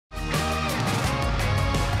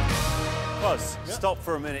Fuzz, stop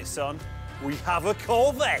for a minute, son. We have a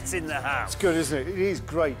Corvette in the house. It's good, isn't it? It is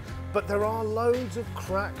great. But there are loads of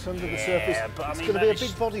cracks under the surface. But it's going to be a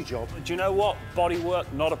big body job. Do you know what?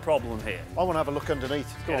 Bodywork, not a problem here. I want to have a look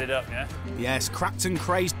underneath. Get it up, yeah? Yes, cracked and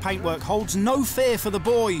crazed paintwork holds no fear for the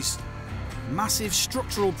boys. Massive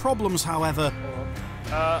structural problems, however.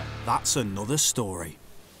 That's another story.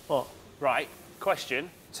 What? Right, question.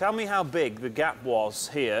 Tell me how big the gap was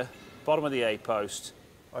here, bottom of the A-post.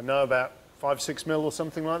 I know about 5-6 mil or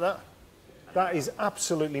something like that. That is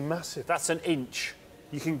absolutely massive. That's an inch.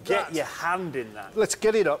 You can get your hand in that. Let's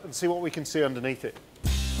get it up and see what we can see underneath it.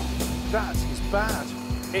 That is bad.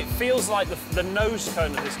 It feels like the nose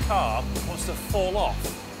cone of this car wants to fall off.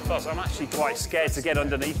 Plus, I'm actually quite scared to get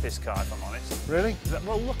underneath this car, if I'm honest. Really?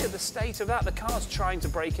 Well, look at the state of that. The car's trying to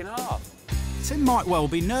break in half. Tim might well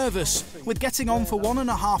be nervous. With getting on for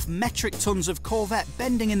 1.5 metric tons of Corvette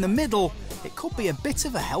bending in the middle, it could be a bit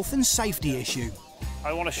of a health and safety issue.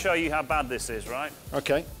 I want to show you how bad this is, right?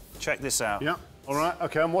 OK. Check this out. Yeah. All right.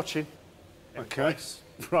 OK, I'm watching. OK.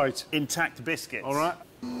 Right. Intact biscuits. All right.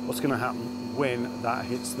 What's going to happen when that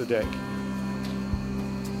hits the deck?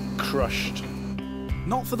 Crushed.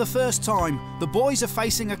 Not for the first time. The boys are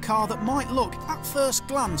facing a car that might look, at first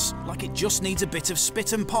glance, like it just needs a bit of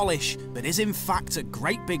spit and polish, but is in fact a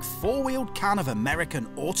great big four-wheeled can of American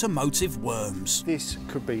automotive worms. This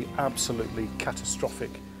could be absolutely catastrophic.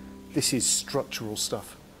 This is structural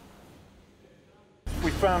stuff. We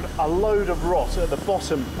found a load of rot at the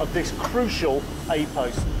bottom of this crucial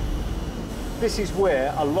A-post. This is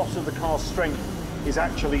where a lot of the car's strength is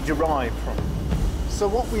actually derived from. So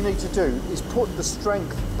what we need to do is put the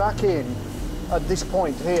strength back in at this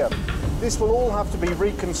point here. This will all have to be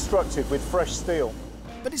reconstructed with fresh steel.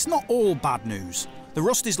 But it's not all bad news. The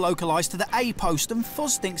rust is localised to the A-post and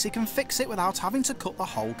Fuzz thinks he can fix it without having to cut the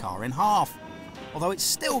whole car in half. Although it's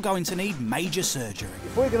still going to need major surgery.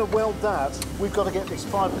 If we're going to weld that, we've got to get this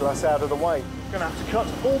fiberglass out of the way. We're going to have to cut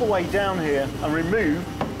all the way down here and remove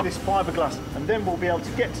this fiberglass, and then we'll be able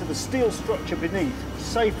to get to the steel structure beneath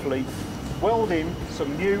safely, weld in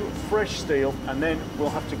some new, fresh steel, and then we'll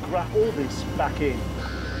have to graft all this back in.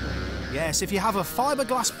 Yes, if you have a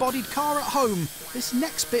fiberglass-bodied car at home, this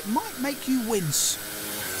next bit might make you wince.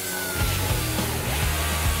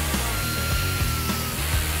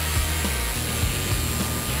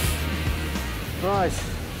 Right,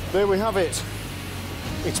 there we have it.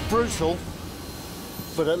 It's brutal,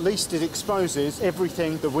 but at least it exposes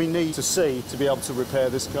everything that we need to see to be able to repair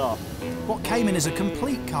this car. What came in as a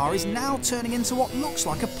complete car is now turning into what looks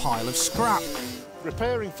like a pile of scrap.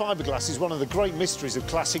 Repairing fiberglass is one of the great mysteries of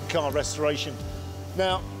classic car restoration.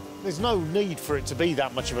 Now, there's no need for it to be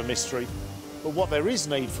that much of a mystery, but what there is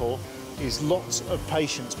need for is lots of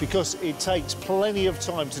patience, because it takes plenty of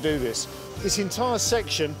time to do this. This entire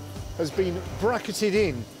section has been bracketed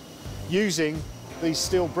in using these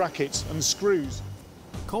steel brackets and screws.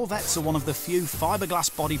 Corvettes are one of the few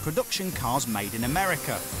fiberglass body production cars made in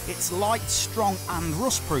America. It's light, strong and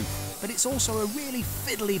rust-proof, but it's also a really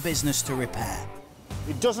fiddly business to repair.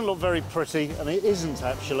 It doesn't look very pretty, and it isn't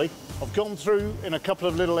actually. I've gone through in a couple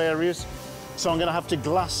of little areas, so I'm going to have to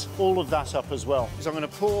glass all of that up as well. So I'm going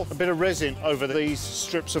to pour a bit of resin over these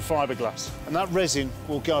strips of fiberglass, and that resin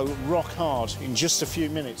will go rock hard in just a few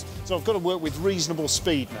minutes. So I've got to work with reasonable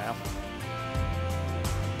speed now.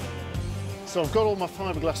 So I've got all my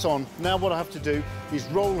fiberglass on. Now what I have to do is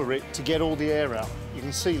roller it to get all the air out. You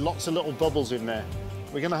can see lots of little bubbles in there.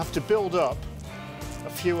 We're going to have to build up a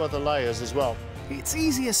few other layers as well. It's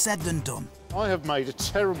easier said than done. I have made a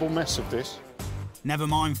terrible mess of this. Never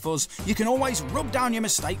mind, Fuzz. You can always rub down your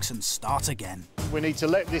mistakes and start again. We need to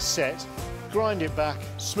let this set, grind it back,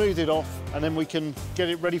 smooth it off, and then we can get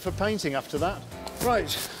it ready for painting after that.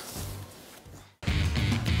 Right,